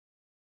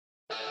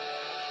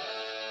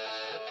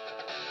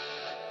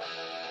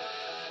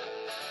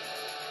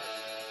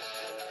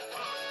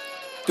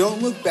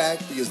Don't look back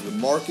because the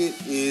market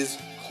is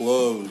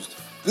closed.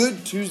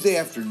 Good Tuesday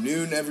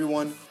afternoon,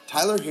 everyone.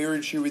 Tyler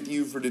Herridge here with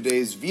you for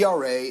today's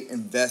VRA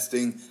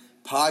Investing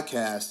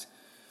Podcast.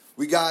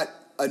 We got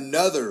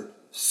another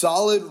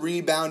solid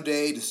rebound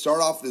day to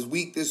start off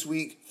this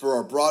week for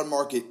our broad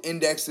market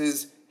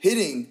indexes,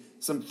 hitting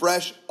some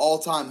fresh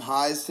all-time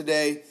highs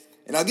today.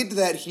 And I'll get to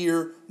that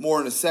here more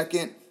in a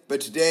second.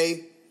 But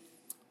today,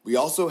 we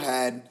also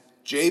had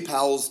Jay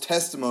Powell's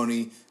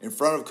testimony in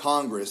front of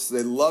Congress.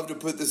 They love to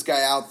put this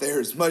guy out there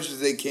as much as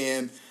they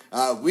can.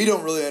 We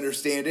don't really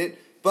understand it,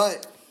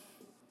 but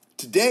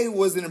today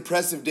was an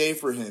impressive day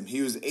for him.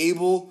 He was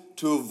able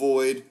to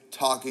avoid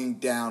talking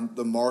down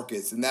the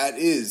markets, and that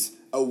is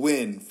a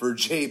win for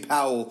Jay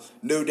Powell,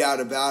 no doubt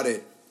about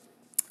it.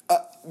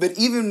 But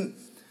even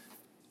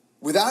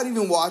without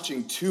even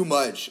watching too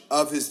much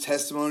of his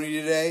testimony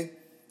today,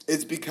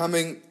 it's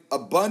becoming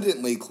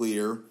abundantly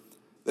clear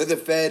that the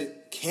Fed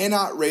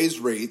cannot raise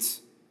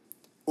rates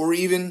or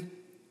even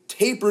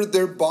taper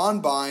their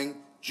bond buying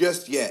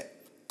just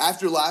yet.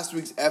 After last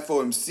week's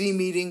FOMC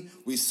meeting,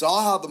 we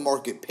saw how the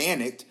market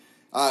panicked,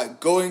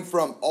 going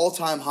from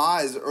all-time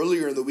highs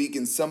earlier in the week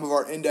in some of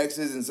our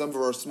indexes and some of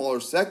our smaller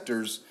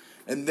sectors,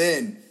 and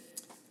then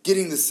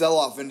getting the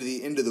sell-off into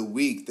the end of the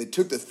week that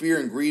took the fear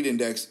and greed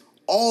index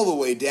all the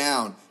way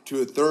down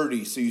to a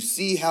 30. So you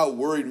see how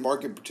worried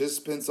market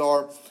participants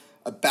are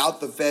about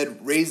the Fed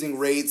raising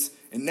rates,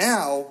 and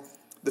now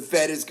the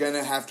Fed is going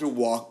to have to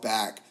walk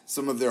back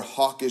some of their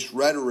hawkish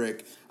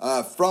rhetoric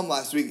from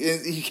last week.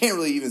 You can't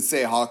really even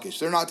say hawkish.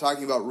 They're not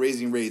talking about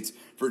raising rates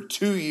for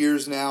 2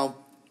 years now.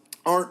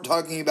 Aren't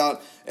talking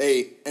about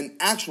an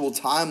actual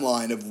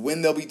timeline of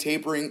when they'll be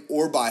tapering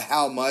or by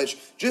how much.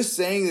 Just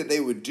saying that they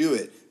would do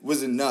it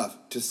was enough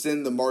to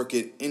send the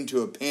market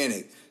into a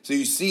panic. So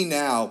you see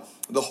now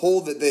the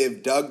hole that they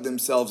have dug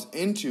themselves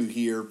into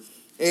here.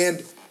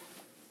 And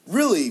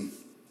really,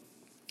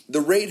 the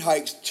rate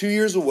hikes 2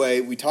 years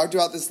away, we talked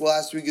about this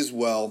last week as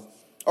well,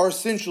 are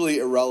essentially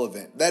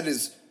irrelevant. That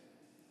is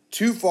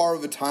too far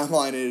of a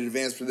timeline in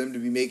advance for them to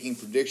be making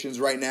predictions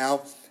right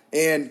now.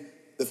 And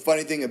the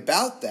funny thing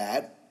about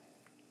that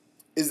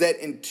is that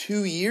in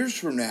 2 years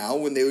from now,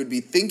 when they would be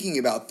thinking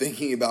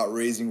about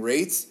raising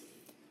rates,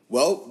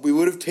 well, we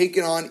would have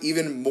taken on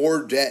even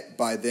more debt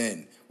by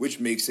then, which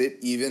makes it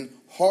even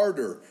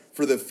harder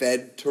for the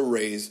Fed to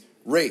raise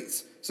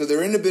rates. So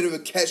they're in a bit of a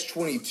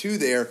catch-22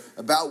 there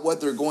about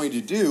what they're going to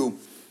do.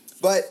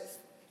 But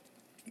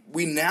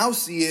we now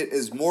see it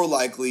as more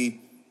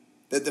likely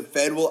that the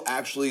Fed will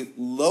actually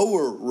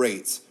lower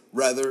rates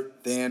rather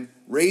than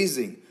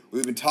raising.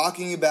 We've been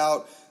talking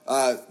about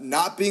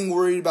not being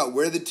worried about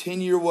where the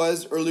 10-year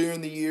was earlier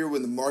in the year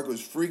when the market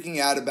was freaking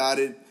out about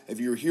it.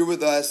 If you were here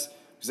with us,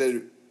 we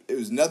said it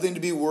was nothing to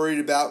be worried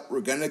about.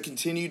 We're going to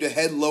continue to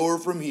head lower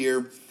from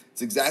here.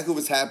 It's exactly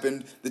what's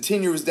happened. The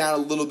 10-year was down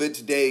a little bit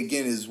today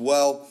again as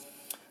well.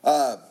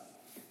 But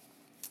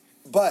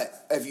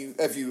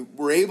if you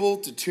were able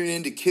to tune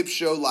into Kip's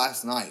show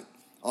last night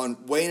on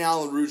Wayne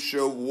Allen Root's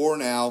show, War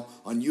Now,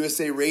 on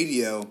USA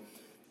Radio,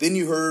 then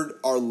you heard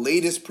our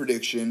latest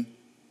prediction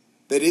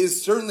that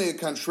is certainly a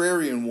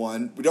contrarian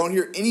one. We don't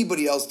hear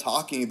anybody else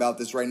talking about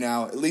this right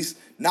now, at least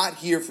not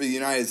here for the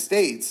United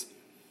States,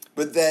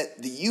 but that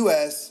the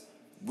U.S.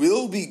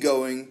 will be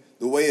going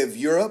the way of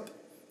Europe,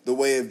 the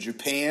way of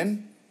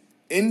Japan,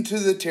 into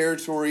the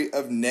territory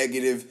of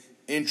negative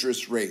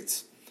interest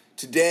rates.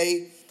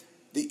 Today,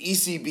 the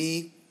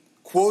ECB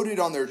quoted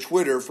on their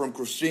Twitter from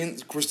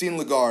Christine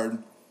Lagarde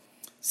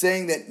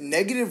saying that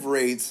negative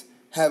rates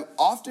have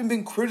often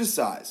been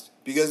criticized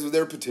because of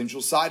their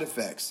potential side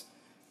effects.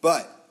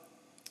 But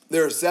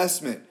their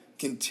assessment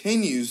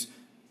continues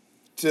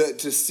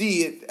to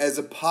see it as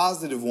a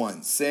positive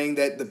one, saying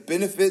that the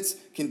benefits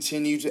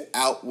continue to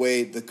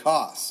outweigh the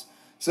costs.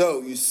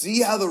 So you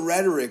see how the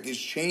rhetoric is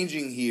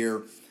changing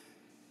here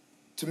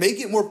to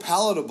make it more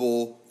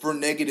palatable for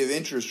negative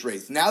interest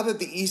rates. Now that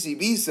the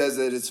ECB says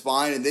that it's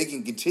fine and they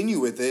can continue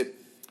with it,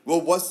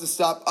 well, what's to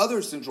stop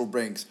other central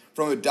banks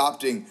from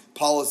adopting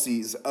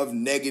policies of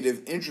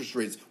negative interest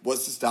rates?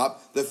 What's to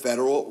stop the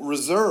Federal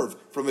Reserve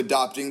from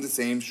adopting the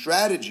same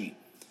strategy?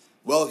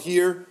 Well,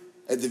 here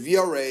at the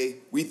VRA,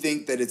 we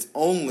think that it's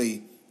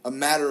only a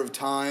matter of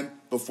time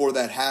before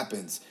that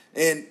happens.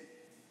 And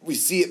we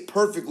see it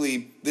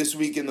perfectly this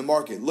week in the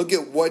market. Look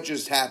at what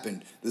just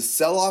happened. The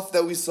sell-off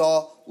that we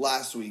saw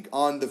last week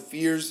on the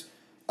fears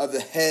of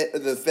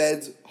the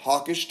Fed's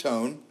hawkish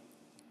tone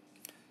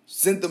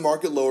sent the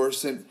market lower,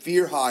 sent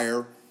fear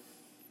higher.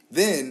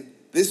 Then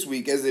this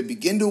week, as they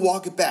begin to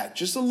walk it back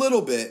just a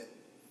little bit,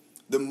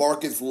 the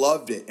markets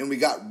loved it, and we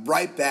got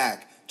right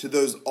back to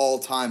those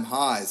all-time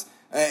highs.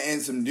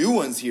 And some new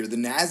ones here, the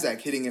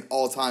NASDAQ hitting an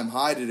all-time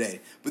high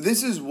today. But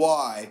this is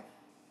why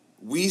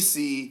we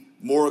see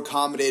more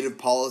accommodative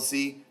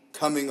policy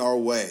coming our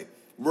way.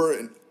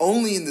 We're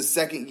only in the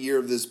second year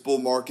of this bull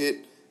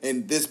market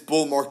and this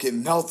bull market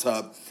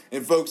melt-up.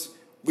 And folks,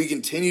 we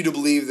continue to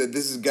believe that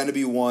this is going to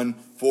be one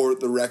for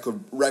the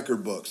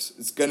record books.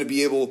 It's going to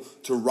be able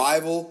to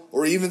rival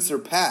or even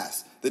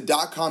surpass the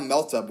dot-com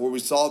melt-up where we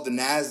saw the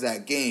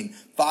NASDAQ gain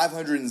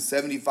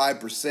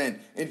 575%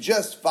 in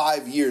just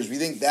 5 years. We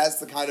think that's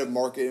the kind of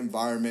market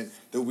environment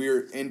that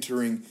we're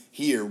entering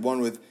here,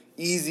 one with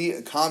easy,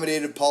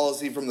 accommodative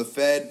policy from the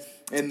Fed,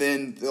 and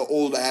then the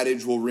old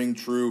adage will ring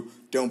true,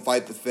 don't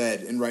fight the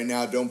Fed, and right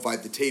now, don't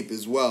fight the tape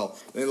as well.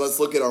 And let's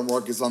look at our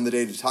markets on the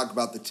day to talk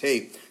about the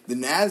tape. The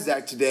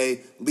NASDAQ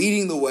today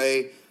leading the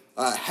way.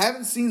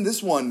 Haven't seen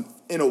this one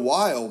in a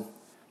while,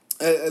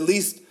 at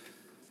least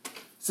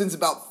since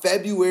about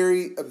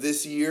February of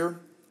this year.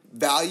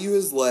 Value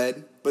has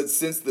led, but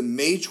since the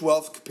May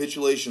 12th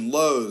capitulation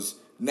lows,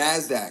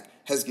 NASDAQ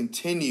has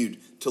continued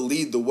to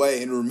lead the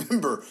way. And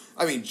remember,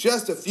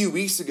 just a few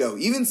weeks ago,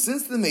 even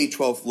since the May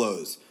 12th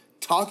lows,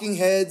 talking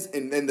heads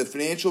and the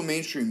financial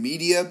mainstream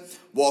media,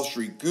 Wall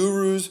Street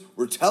gurus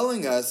were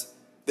telling us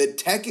that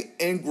tech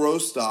and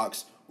growth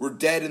stocks were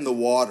dead in the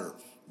water.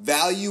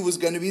 Value was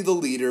going to be the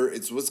leader.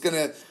 It's what's going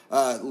to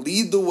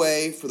lead the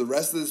way for the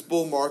rest of this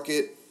bull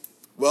market.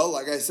 Well,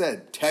 like I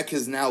said, tech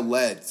has now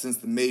led since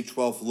the May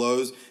 12th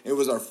lows. It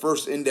was our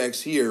first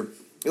index here,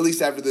 at least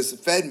after this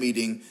Fed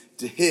meeting,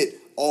 to hit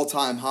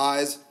all-time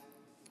highs.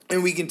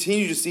 And we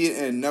continue to see it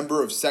in a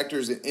number of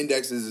sectors and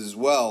indexes as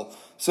well.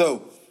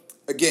 So,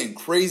 again,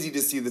 crazy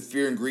to see the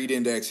Fear and Greed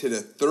Index hit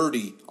a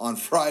 30 on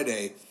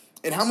Friday.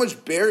 And how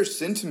much bearish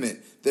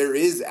sentiment there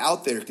is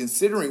out there,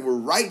 considering we're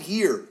right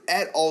here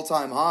at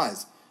all-time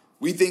highs.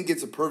 We think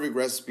it's a perfect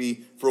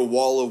recipe for a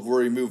wall of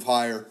worry move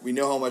higher. We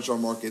know how much our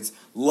markets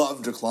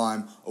love to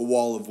climb a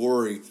wall of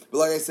worry. But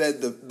like I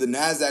said, the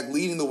NASDAQ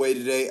leading the way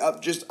today,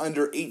 up just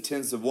under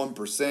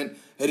 0.8%,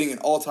 hitting an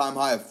all-time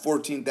high of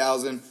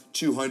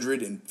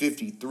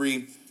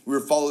 14,253. We were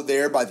followed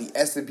there by the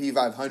S&P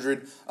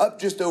 500, up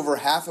just over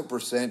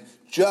 0.5%,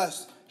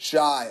 just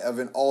shy of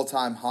an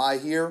all-time high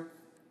here.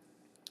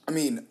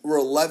 We're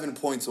 11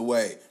 points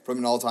away from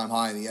an all-time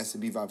high in the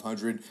S&P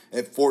 500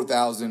 at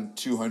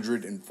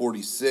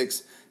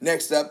 4,246.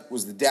 Next up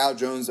was the Dow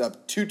Jones,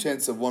 up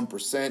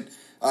 0.2%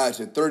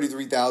 to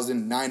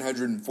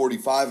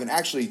 33,945. And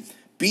actually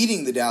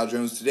beating the Dow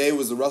Jones today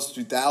was the Russell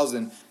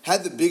 2000,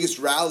 had the biggest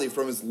rally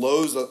from its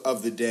lows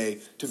of the day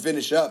to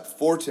finish up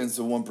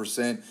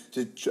 0.4%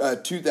 to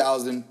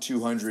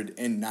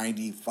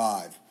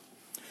 2,295.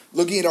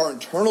 Looking at our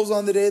internals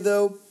on the day,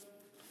 though,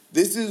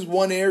 this is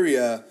one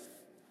area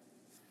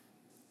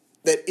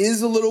that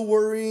is a little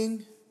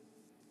worrying,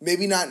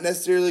 maybe not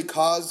necessarily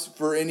cause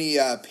for any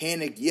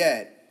panic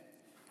yet,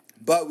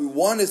 but we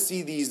want to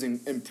see these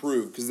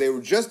improve because they were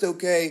just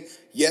okay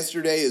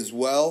yesterday as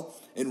well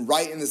and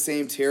right in the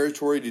same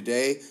territory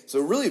today. So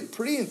really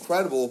pretty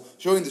incredible,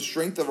 showing the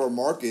strength of our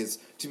markets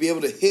to be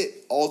able to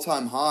hit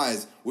all-time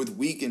highs with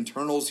weak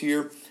internals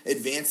here.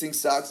 Advancing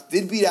stocks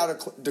did beat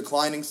out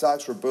declining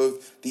stocks for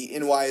both the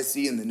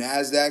NYSE and the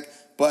NASDAQ,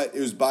 but it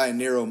was by a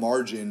narrow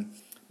margin.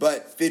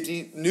 But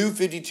new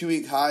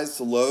 52-week highs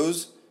to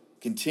lows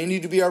continue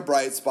to be our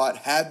bright spot,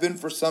 have been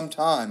for some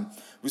time.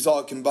 We saw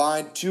a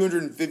combined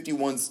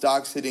 251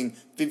 stocks hitting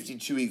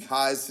 52-week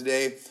highs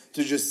today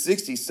to just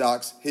 60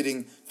 stocks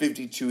hitting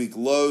 52-week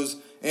lows.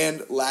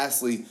 And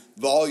lastly,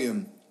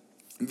 volume.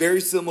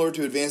 Very similar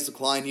to advanced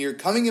decline here,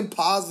 coming in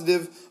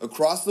positive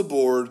across the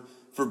board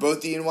for both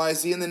the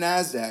NYSE and the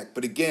NASDAQ.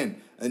 But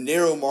again, a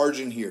narrow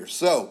margin here.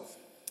 So,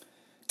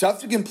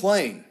 tough to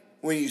complain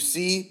when you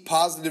see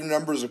positive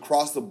numbers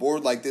across the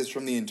board like this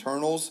from the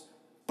internals,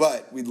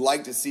 but we'd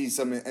like to see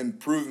some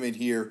improvement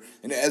here.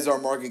 And as our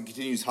market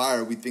continues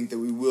higher, we think that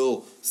we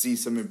will see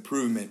some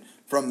improvement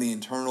from the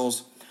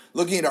internals.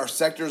 Looking at our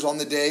sectors on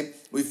the day,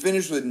 we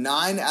finished with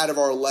 9 out of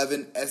our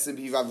 11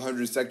 S&P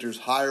 500 sectors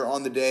higher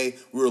on the day.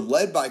 We were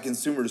led by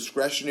consumer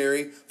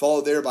discretionary,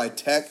 followed there by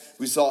tech.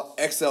 We saw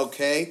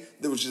XLK,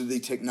 which is the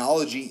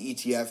technology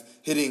ETF,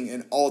 hitting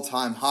an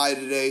all-time high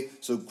today.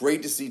 So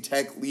great to see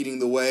tech leading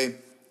the way.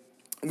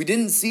 We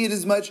didn't see it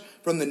as much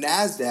from the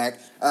NASDAQ.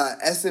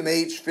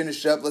 SMH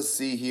finished up, let's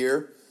see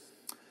here,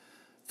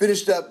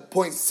 finished up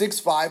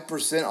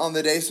 0.65% on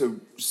the day, so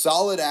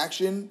solid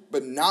action,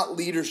 but not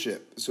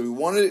leadership. So we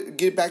want to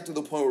get back to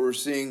the point where we're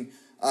seeing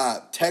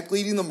tech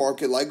leading the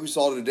market like we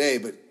saw today,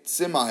 but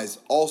semis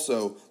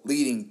also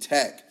leading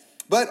tech.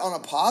 But on a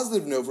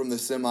positive note from the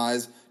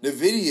semis,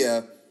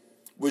 NVIDIA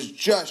was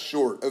just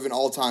short of an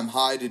all-time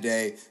high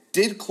today,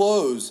 did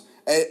close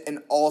at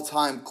an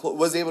all-time,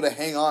 was able to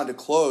hang on to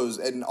close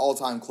at an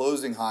all-time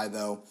closing high,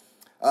 though.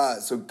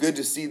 So good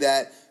to see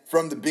that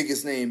from the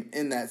biggest name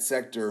in that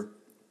sector.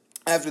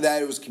 After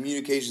that, it was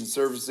communication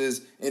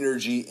services,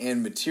 energy,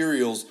 and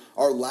materials.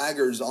 Our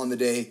laggards on the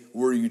day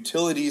were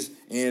utilities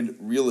and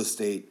real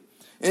estate.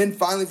 And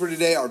finally for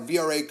today, our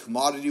VRA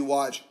commodity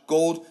watch,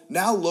 gold,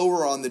 now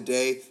lower on the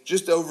day,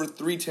 just over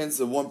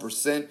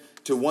 0.3%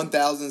 to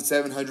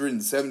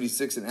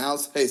 1,776 an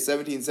ounce. Hey,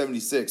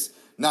 1776.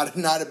 Not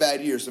a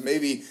bad year, so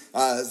maybe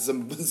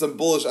some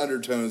bullish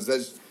undertones.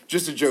 That's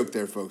just a joke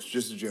there, folks,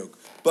 just a joke.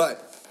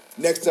 But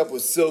next up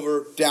was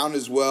silver, down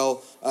as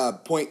well,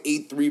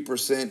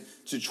 0.83%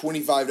 to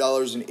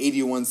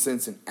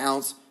 $25.81 an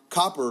ounce.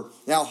 Copper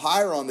now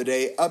higher on the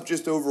day, up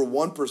just over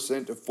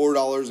 1% to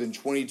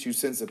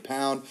 $4.22 a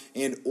pound,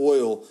 and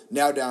oil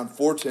now down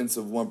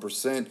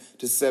 0.4%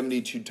 to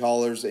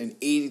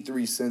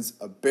 $72.83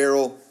 a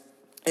barrel.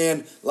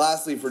 And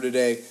lastly for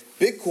today,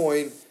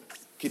 Bitcoin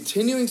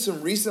continuing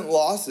some recent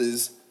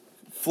losses,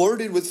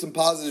 flirted with some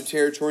positive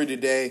territory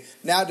today,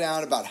 now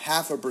down about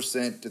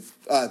 0.5% to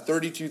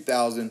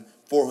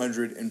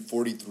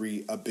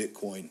 32,443 a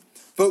Bitcoin.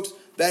 Folks,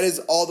 that is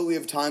all that we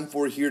have time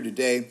for here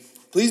today.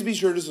 Please be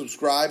sure to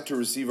subscribe to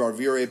receive our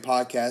VRA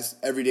podcast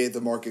every day at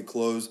the market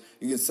close.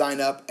 You can sign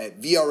up at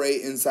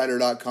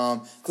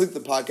VRAinsider.com. Click the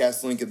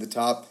podcast link at the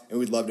top, and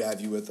we'd love to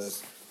have you with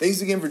us.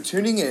 Thanks again for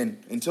tuning in.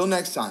 Until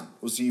next time,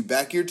 we'll see you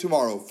back here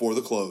tomorrow for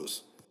the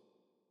close.